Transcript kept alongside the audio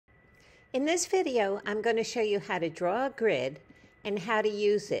In this video, I'm going to show you how to draw a grid and how to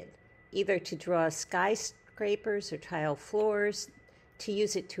use it, either to draw skyscrapers or tile floors, to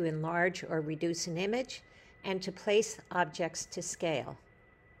use it to enlarge or reduce an image, and to place objects to scale.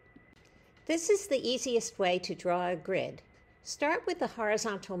 This is the easiest way to draw a grid. Start with the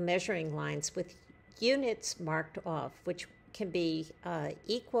horizontal measuring lines with units marked off, which can be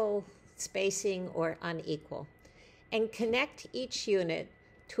equal spacing or unequal, and connect each unit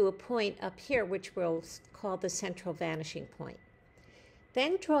to a point up here, which we'll call the central vanishing point.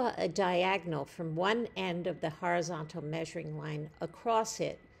 Then draw a diagonal from one end of the horizontal measuring line across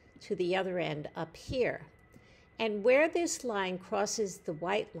it to the other end up here. And where this line crosses the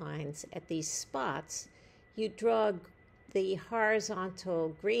white lines at these spots, you draw the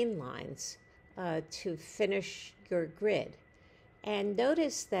horizontal green lines to finish your grid. And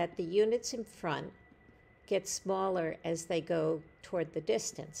notice that the units in front get smaller as they go toward the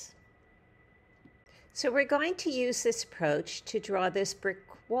distance. So we're going to use this approach to draw this brick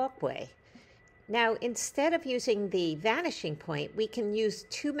walkway. Now, instead of using the vanishing point, we can use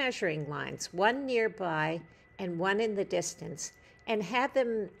two measuring lines, one nearby and one in the distance, and have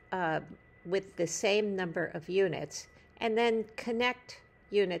them with the same number of units, and then connect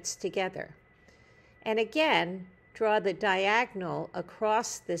units together. And again, draw the diagonal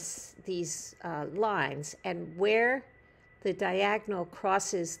across these lines, and where the diagonal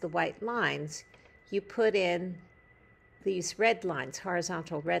crosses the white lines, you put in these red lines,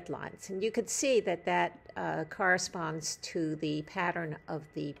 horizontal red lines. And you could see that that corresponds to the pattern of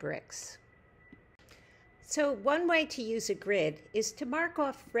the bricks. So one way to use a grid is to mark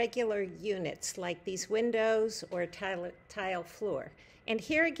off regular units like these windows or tile floor. And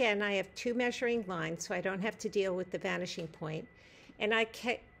here again, I have two measuring lines, so I don't have to deal with the vanishing point. And I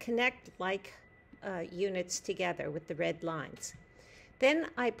connect like units together with the red lines. Then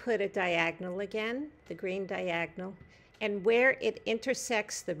I put a diagonal again, the green diagonal, and where it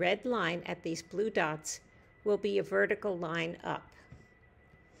intersects the red line at these blue dots will be a vertical line up.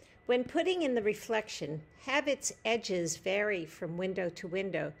 When putting in the reflection, have its edges vary from window to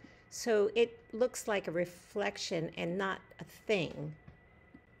window so it looks like a reflection and not a thing.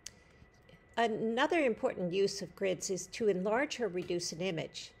 Another important use of grids is to enlarge or reduce an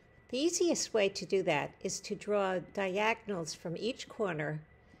image. The easiest way to do that is to draw diagonals from each corner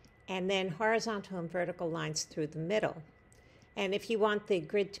and then horizontal and vertical lines through the middle. And if you want the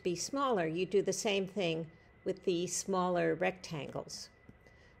grid to be smaller, you do the same thing with the smaller rectangles.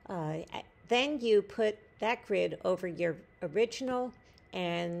 Then you put that grid over your original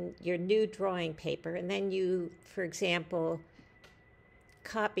and your new drawing paper, and then you, for example,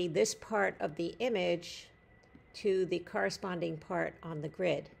 copy this part of the image to the corresponding part on the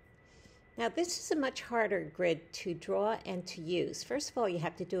grid. Now, this is a much harder grid to draw and to use. First of all, you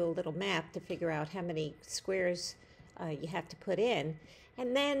have to do a little math to figure out how many squares you have to put in.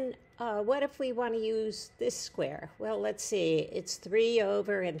 And then what if we want to use this square? Well, let's see, it's 3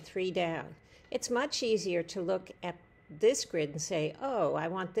 over and 3 down. It's much easier to look at this grid and say, oh, I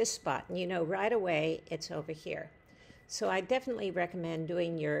want this spot. And you know right away it's over here. So I definitely recommend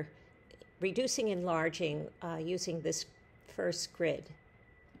doing your reducing and enlarging using this first grid.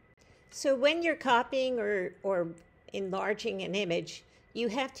 So when you're copying or enlarging an image, you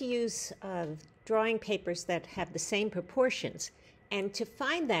have to use drawing papers that have the same proportions. And to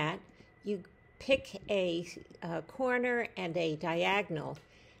find that, you pick a corner and a diagonal.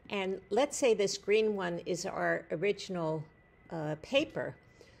 And let's say this green one is our original paper.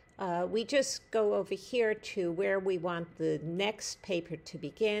 We just go over here to where we want the next paper to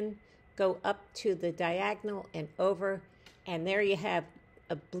begin, go up to the diagonal and over, and there you have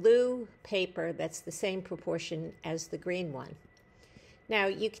a blue paper that's the same proportion as the green one. Now,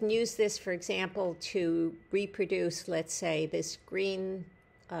 you can use this, for example, to reproduce, let's say, this green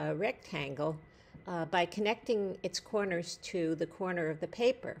rectangle by connecting its corners to the corner of the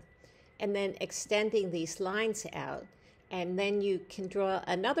paper and then extending these lines out. And then you can draw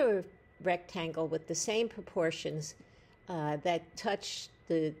another rectangle with the same proportions that touch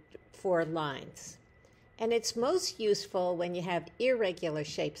the 4 lines. And it's most useful when you have irregular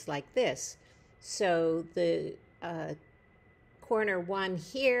shapes like this. So the corner 1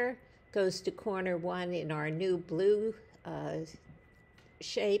 here goes to corner 1 in our new blue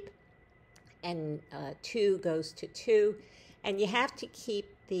shape, and 2 goes to 2. And you have to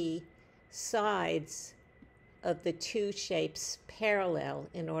keep the sides of the 2 shapes parallel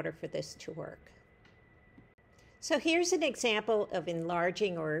in order for this to work. So here's an example of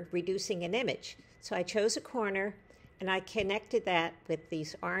enlarging or reducing an image. So I chose a corner and I connected that with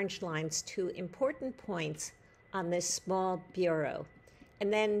these orange lines to important points on this small bureau.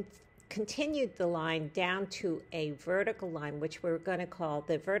 And then continued the line down to a vertical line, which we're going to call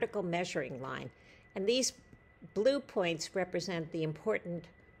the vertical measuring line. And these blue points represent the important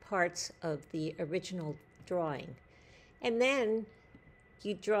parts of the original drawing. And then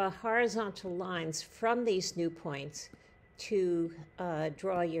you draw horizontal lines from these new points to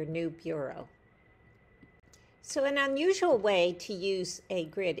draw your new bureau. So an unusual way to use a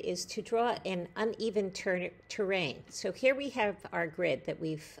grid is to draw an uneven terrain. So here we have our grid that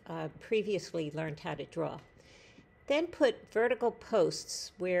we've previously learned how to draw. Then put vertical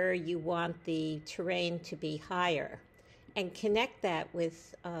posts where you want the terrain to be higher and connect that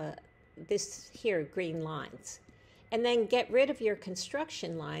with this here green lines. And then get rid of your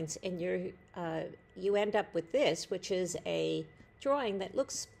construction lines and you end up with this, which is a drawing that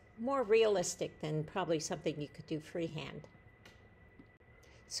looks more realistic than probably something you could do freehand.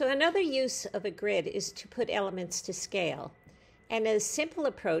 So another use of a grid is to put elements to scale. And a simple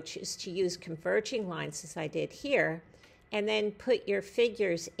approach is to use converging lines as I did here, and then put your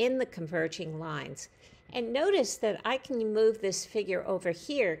figures in the converging lines. And notice that I can move this figure over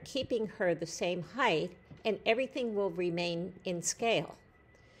here, keeping her the same height, and everything will remain in scale.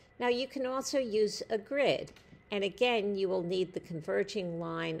 Now you can also use a grid. And again, you will need the converging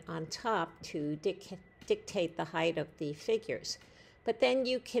line on top to dictate the height of the figures. But then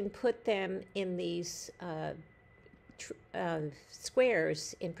you can put them in these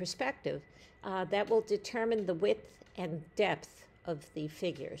squares in perspective that will determine the width and depth of the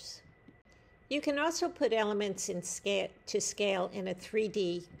figures. You can also put elements to scale in a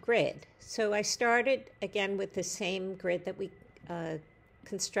 3D grid. So I started again with the same grid that we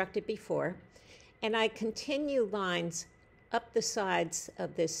constructed before. And I continue lines up the sides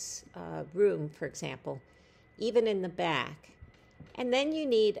of this room, for example, even in the back. And then you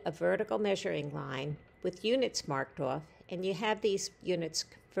need a vertical measuring line with units marked off, and you have these units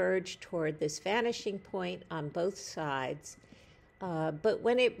converge toward this vanishing point on both sides. But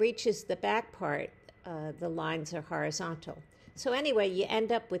when it reaches the back part, the lines are horizontal. So anyway, you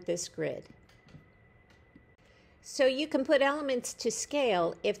end up with this grid. So you can put elements to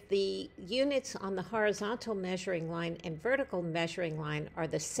scale if the units on the horizontal measuring line and vertical measuring line are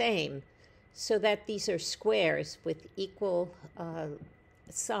the same, so that these are squares with equal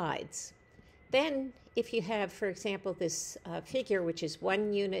sides. Then if you have, for example, this figure which is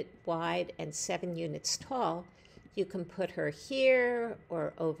 1 unit wide and 7 units tall, you can put her here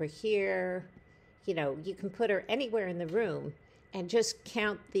or over here. You know, you can put her anywhere in the room. And just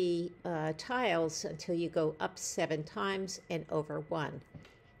count the tiles until you go up 7 times and over 1.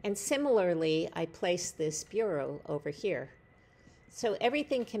 And similarly, I place this bureau over here. So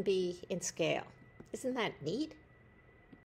everything can be in scale. Isn't that neat?